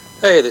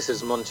Hey, this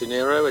is Monty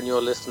Nero, and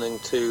you're listening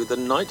to The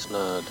Night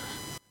Nerd.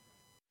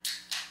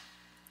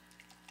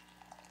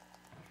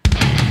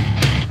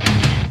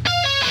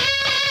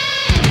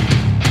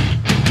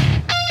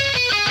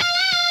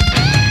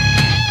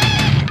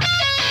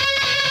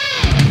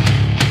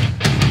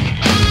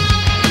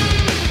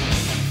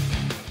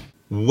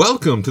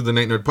 Welcome to the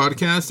Night Nerd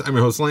Podcast. I'm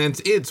your host,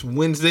 Lance. It's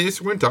Wednesday,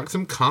 so we're going to talk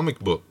some comic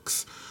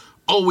books.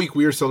 All week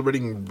we are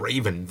celebrating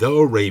Raven, the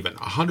Raven.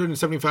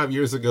 175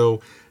 years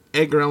ago,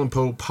 Edgar Allan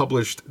Poe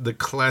published the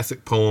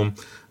classic poem,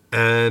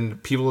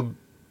 and people have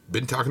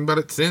been talking about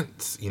it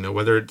since. You know,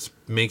 whether it's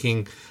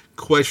making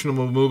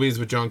questionable movies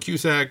with John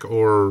Cusack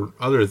or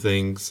other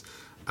things,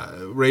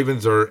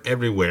 ravens are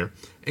everywhere.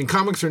 And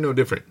comics are no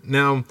different.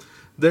 Now,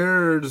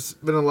 there's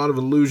been a lot of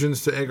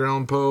allusions to Edgar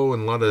Allan Poe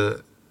and a lot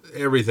of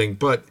everything,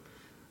 but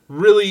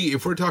really,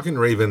 if we're talking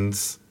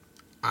ravens,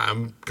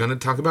 I'm going to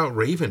talk about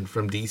Raven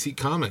from DC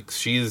Comics.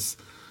 She's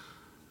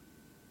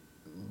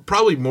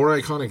probably more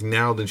iconic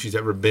now than she's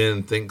ever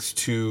been, thanks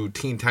to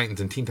Teen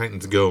Titans and Teen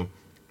Titans Go,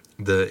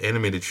 the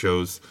animated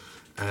shows.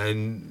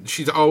 And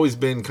she's always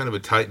been kind of a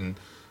Titan.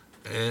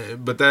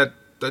 But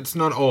that's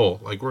not all.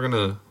 Like, we're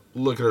going to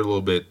look at her a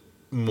little bit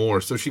more.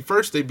 So she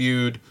first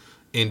debuted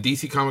in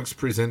DC Comics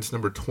Presents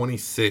number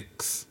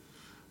 26,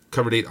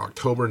 cover date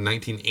October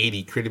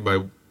 1980, created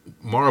by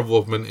Marv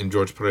Wolfman and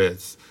George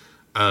Perez.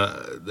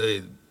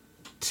 The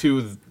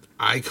two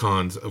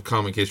icons of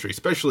comic history,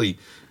 especially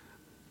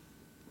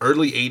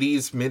early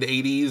 80s, mid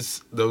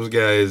 80s, those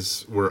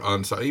guys were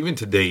unstoppable. Even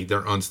today,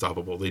 they're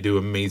unstoppable. They do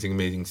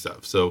amazing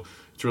stuff. So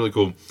it's really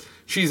cool.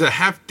 She's a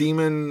half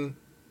demon,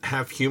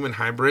 half human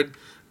hybrid,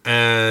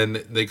 and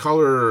they call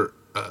her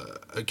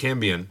a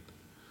Cambion.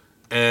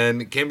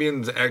 And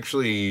Cambion's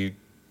actually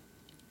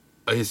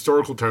a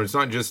historical term. It's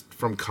not just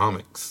from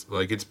comics.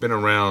 Like, it's been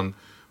around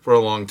for a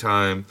long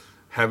time,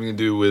 having to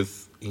do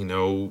with, you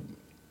know,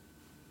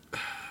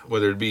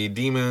 whether it be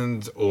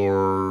demons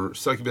or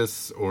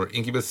succubus or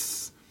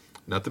incubus,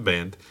 not the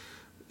band,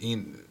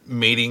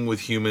 mating with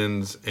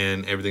humans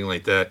and everything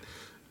like that.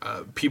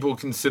 People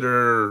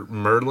consider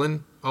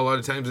Merlin a lot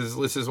of times is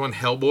listed as one.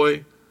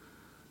 Hellboy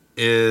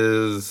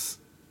is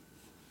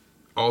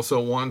also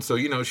one. So,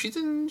 you know, she's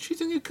in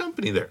good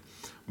company there.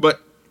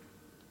 But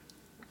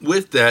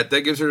with that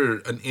gives her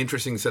an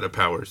interesting set of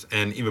powers,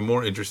 and even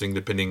more interesting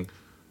depending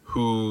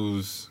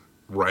who's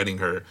writing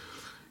her.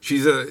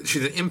 She's an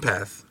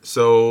empath,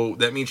 so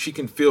that means she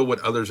can feel what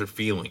others are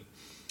feeling.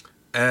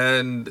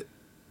 And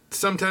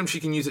sometimes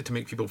she can use it to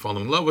make people fall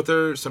in love with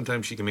her.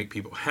 Sometimes she can make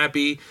people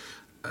happy.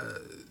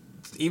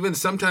 Even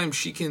sometimes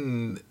she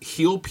can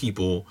heal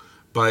people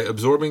by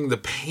absorbing the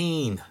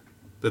pain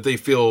that they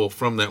feel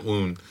from that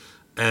wound.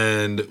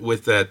 And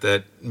with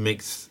that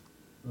makes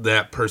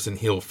that person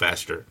heal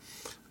faster.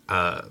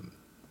 The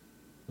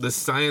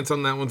science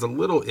on that one's a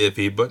little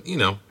iffy, but, you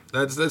know,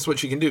 that's what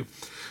she can do.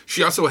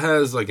 She also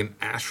has like an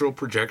astral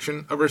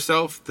projection of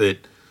herself that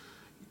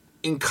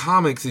in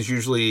comics is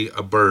usually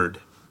a bird.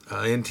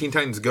 In Teen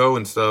Titans Go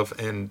and stuff,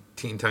 and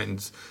Teen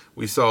Titans,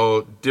 we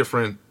saw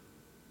different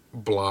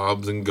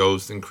blobs and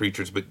ghosts and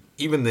creatures, but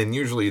even then,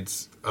 usually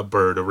it's a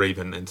bird, a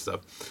raven and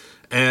stuff.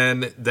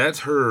 And that's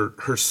her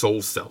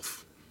soul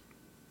self,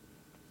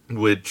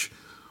 which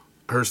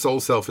her soul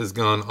self has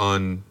gone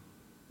on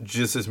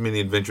just as many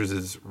adventures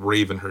as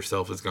Raven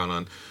herself has gone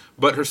on.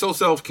 But her soul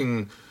self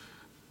can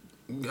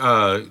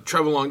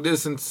travel long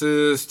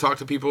distances, talk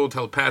to people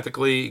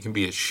telepathically. It can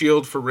be a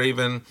shield for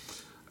Raven.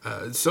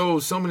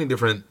 So many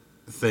different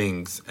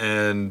things.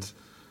 And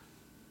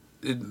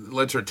it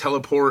lets her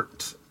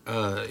teleport.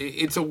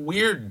 It's a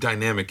weird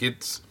dynamic.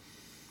 It's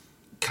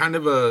kind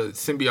of a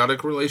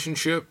symbiotic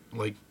relationship,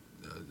 like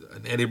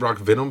an Eddie Brock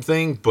Venom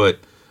thing, but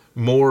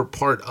more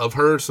part of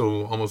her,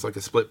 so almost like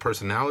a split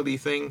personality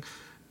thing.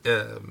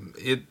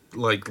 It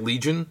like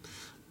Legion.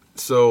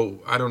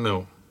 So I don't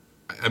know.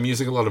 I'm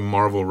using a lot of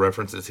Marvel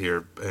references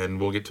here,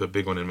 and we'll get to a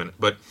big one in a minute.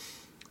 But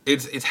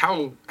it's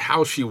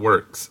how she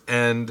works,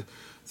 and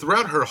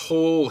throughout her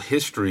whole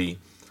history,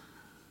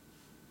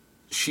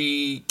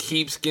 she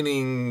keeps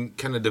getting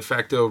kind of de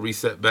facto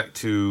reset back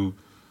to,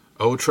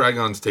 oh,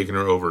 Trigon's taken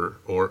her over,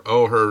 or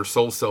oh, her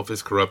soul self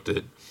is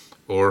corrupted,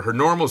 or her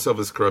normal self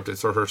is corrupted,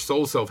 so her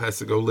soul self has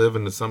to go live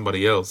into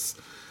somebody else.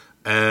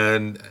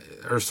 And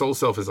her soul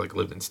self has like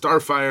lived in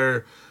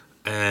Starfire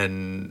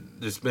and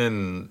just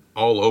been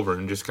all over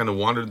and just kind of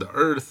wandered the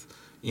earth.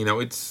 You know,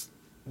 it's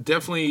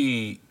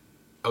definitely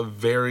a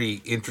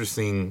very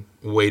interesting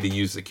way to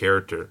use the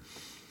character.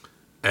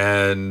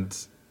 And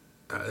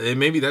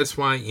maybe that's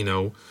why, you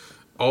know,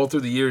 all through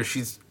the years,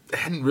 she's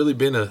hadn't really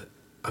been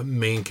a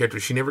main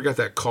character. She never got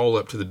that call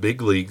up to the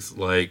big leagues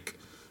like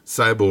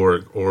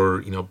Cyborg,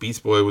 or, you know,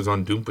 Beast Boy was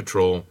on Doom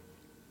Patrol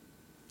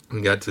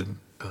and got to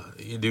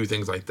do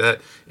things like that.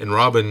 And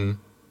Robin,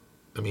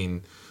 I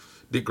mean,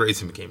 Dick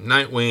Grayson became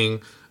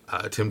Nightwing.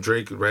 Tim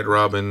Drake, Red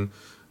Robin.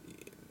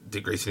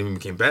 Dick Grayson even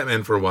became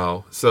Batman for a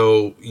while.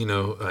 So, you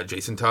know,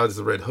 Jason Todd is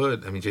the Red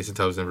Hood. I mean, Jason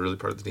Todd was never really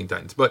part of the Teen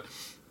Titans, but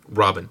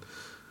Robin.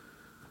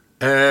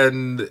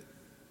 And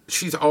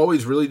she's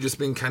always really just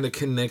been kind of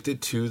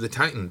connected to the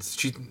Titans.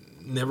 She's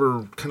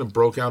never kind of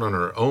broke out on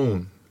her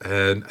own.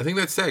 And I think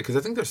that's sad because I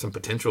think there's some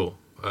potential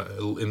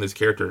in this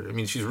character. I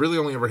mean, she's really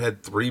only ever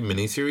had 3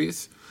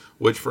 miniseries,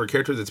 which for a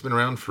character that's been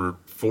around for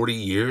 40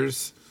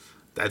 years,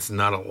 that's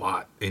not a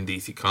lot in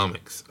DC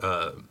Comics.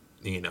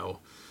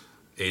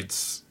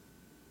 It's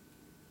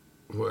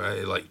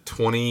like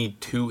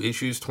 22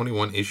 issues,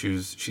 21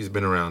 issues she's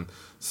been around.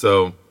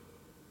 So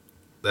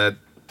that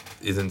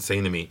is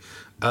insane to me.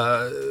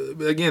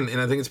 Again, and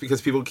I think it's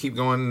because people keep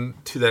going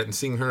to that and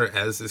seeing her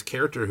as this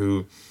character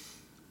who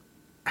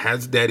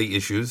has daddy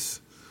issues,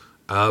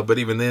 but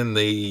even then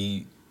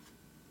they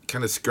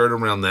kind of skirt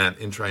around that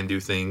and try and do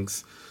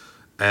things.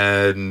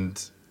 And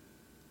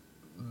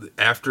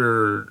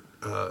after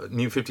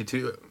New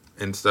 52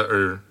 and stuff,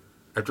 or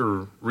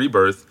after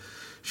Rebirth,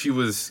 she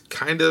was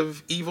kind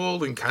of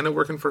evil and kind of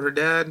working for her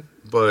dad,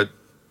 but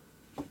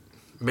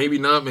maybe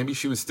not. Maybe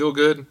she was still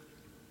good.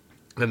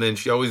 And then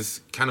she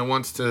always kind of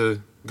wants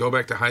to go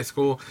back to high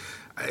school.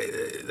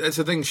 That's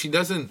the thing. She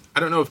doesn't. I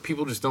don't know if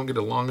people just don't get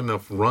a long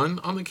enough run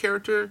on the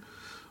character,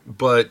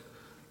 but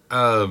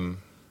I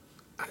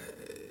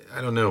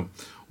don't know.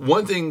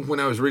 One thing when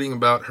I was reading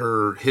about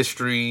her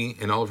history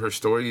and all of her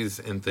stories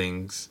and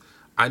things,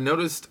 I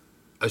noticed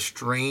a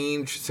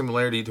strange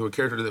similarity to a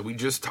character that we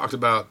just talked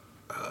about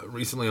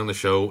recently on the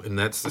show, and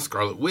that's the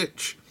Scarlet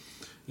Witch.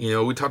 You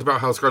know, we talked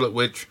about how Scarlet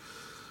Witch,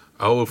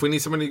 if we need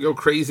somebody to go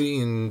crazy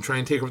and try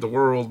and take over the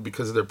world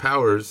because of their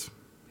powers,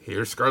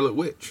 here's Scarlet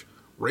Witch.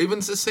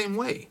 Raven's the same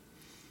way.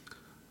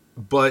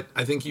 But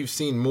I think you've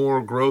seen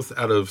more growth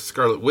out of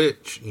Scarlet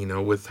Witch, you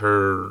know, with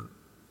her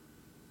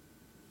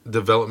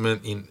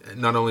development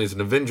not only as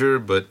an Avenger,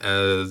 but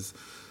as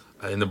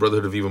in the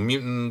Brotherhood of Evil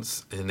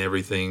Mutants and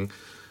everything,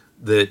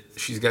 that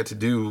she's got to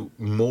do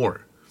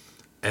more.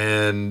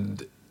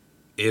 And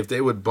if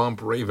they would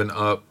bump Raven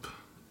up,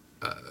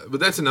 but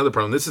that's another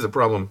problem. This is a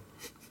problem.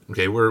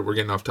 Okay, we're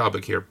getting off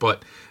topic here,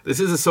 but this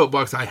is a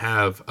soapbox I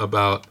have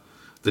about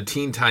the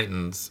Teen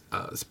Titans,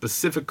 just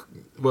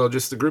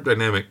the group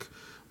dynamic,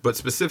 but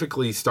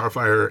specifically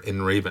Starfire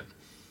and Raven.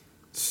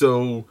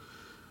 So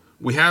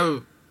we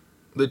have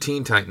the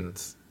Teen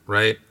Titans,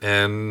 right?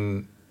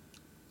 And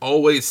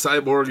always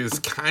Cyborg is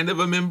kind of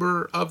a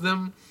member of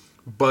them,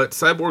 but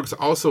Cyborg's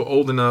also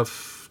old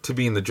enough to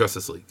be in the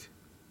Justice League.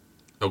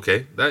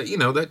 Okay,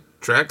 that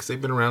tracks.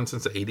 They've been around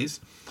since the 80s.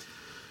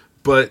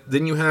 But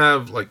then you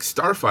have like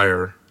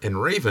Starfire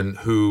and Raven,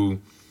 who,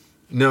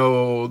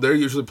 no, they're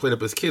usually played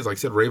up as kids. Like I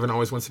said, Raven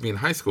always wants to be in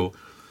high school.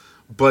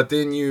 But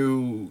then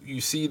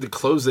you see the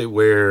clothes they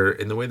wear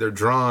and the way they're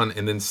drawn,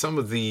 and then some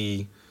of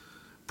the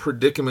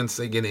predicaments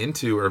they get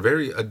into are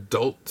very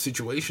adult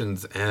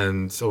situations.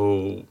 And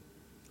so,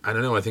 I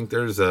don't know. I think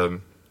there's I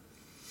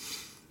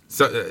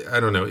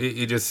don't know.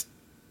 It just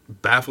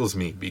baffles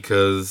me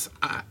because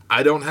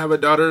I don't have a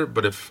daughter,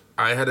 but if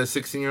I had a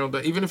 16-year-old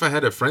daughter, even if I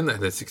had a friend that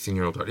had a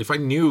 16-year-old daughter, if I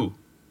knew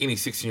any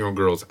 16-year-old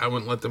girls, I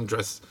wouldn't let them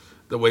dress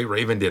the way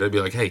Raven did. I'd be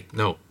like, hey,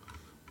 no.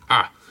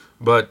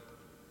 But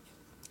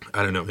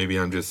I don't know. Maybe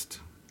I'm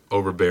just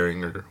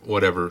overbearing or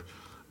whatever.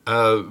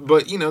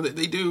 But,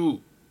 they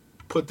do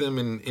put them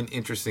in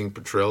interesting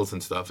portrayals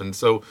and stuff. And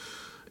so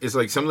it's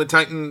like some of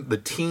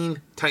the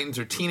Teen Titans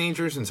are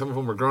teenagers and some of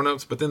them are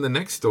grown-ups. But then the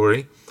next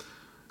story,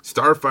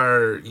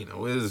 Starfire,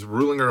 is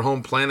ruling her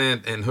home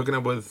planet and hooking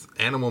up with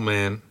Animal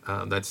Man.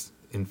 That's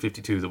in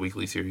 52, the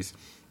weekly series.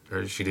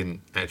 Or she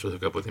didn't actually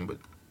hook up with him, but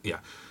yeah.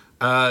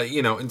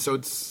 And so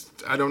it's,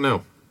 I don't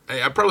know.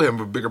 I probably have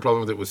a bigger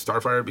problem with it with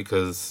Starfire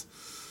because,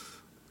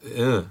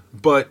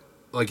 but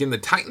like in the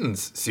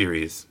Titans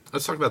series,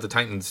 let's talk about the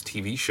Titans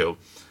TV show.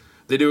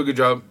 They do a good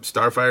job.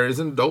 Starfire is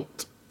an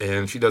adult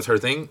and she does her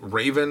thing.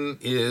 Raven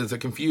is a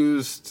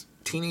confused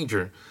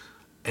teenager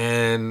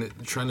and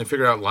trying to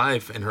figure out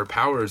life and her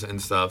powers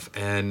and stuff.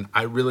 And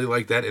I really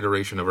like that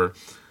iteration of her.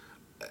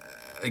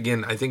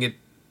 Again, I think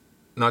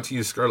not to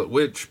use Scarlet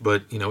Witch,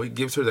 but, it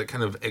gives her that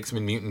kind of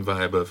X-Men mutant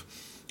vibe of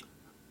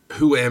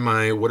who am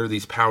I? What are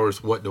these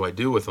powers? What do I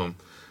do with them?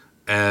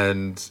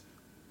 And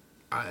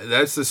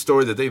that's the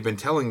story that they've been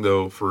telling,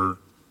 though, for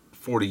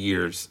 40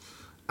 years,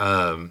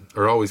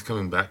 or always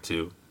coming back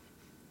to.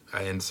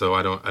 And so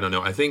I don't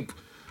know. I think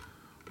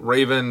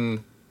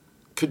Raven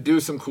could do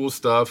some cool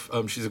stuff.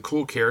 She's a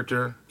cool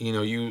character.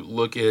 You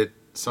look at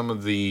some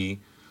of the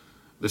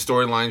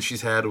storylines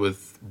she's had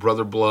with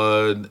Brother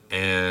Blood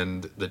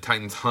and the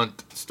Titans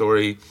Hunt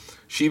story.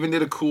 She even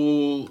did a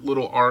cool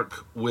little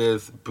arc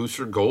with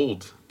Booster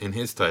Gold in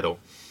his title.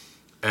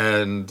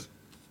 And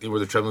where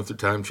they're traveling through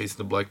time, chasing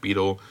the Black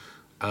Beetle.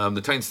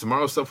 The Titans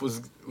Tomorrow stuff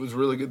was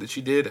really good that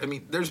she did. I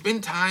mean, there's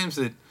been times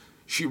that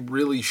she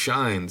really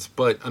shines,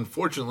 but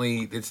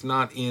unfortunately, it's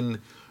not in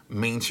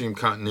mainstream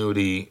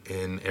continuity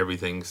and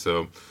everything.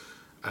 So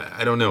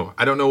I don't know.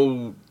 I don't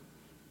know.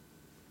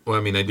 Well,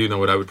 I mean, I do know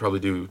what I would probably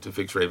do to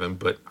fix Raven,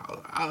 but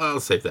I'll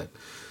save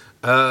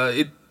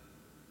that.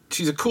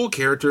 She's a cool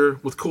character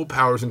with cool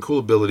powers and cool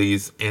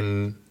abilities,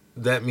 and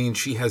that means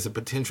she has the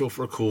potential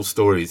for cool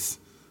stories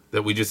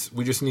that we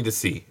just need to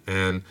see.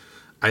 And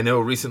I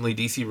know recently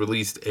DC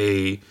released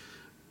a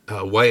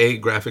YA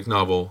graphic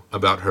novel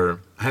about her.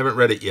 I haven't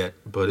read it yet,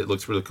 but it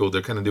looks really cool.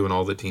 They're kind of doing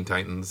all the Teen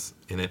Titans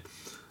in it.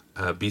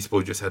 Beast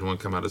Boy just had one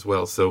come out as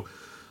well. So,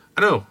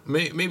 I don't know.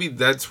 Maybe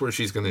that's where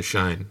she's going to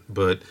shine.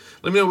 But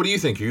let me know, what do you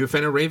think? Are you a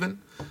fan of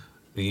Raven?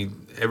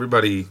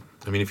 Everybody,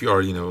 I mean, if you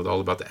are, all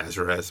about the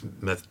Azuras,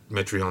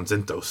 Metreon,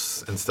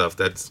 Zenthos, and stuff.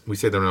 We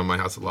say that around my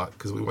house a lot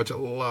because we watch a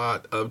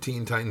lot of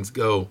Teen Titans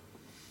Go.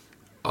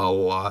 A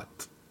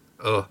lot.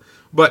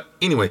 But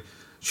anyway,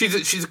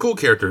 she's a cool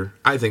character.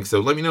 I think so.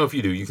 Let me know if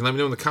you do. You can let me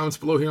know in the comments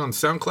below here on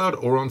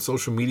SoundCloud or on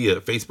social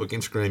media, Facebook,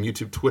 Instagram,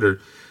 YouTube, Twitter,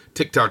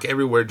 TikTok,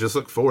 everywhere. Just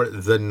look for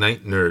The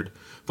Night Nerd.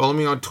 Follow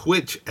me on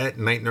Twitch at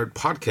Night Nerd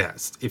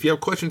Podcast. If you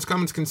have questions,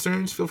 comments,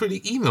 concerns, feel free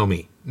to email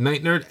me,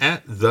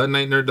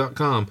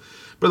 nightnerd@thenightnerd.com.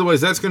 But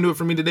otherwise, that's going to do it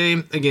for me today.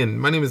 Again,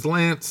 my name is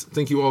Lance.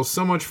 Thank you all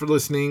so much for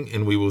listening,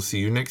 and we will see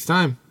you next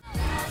time.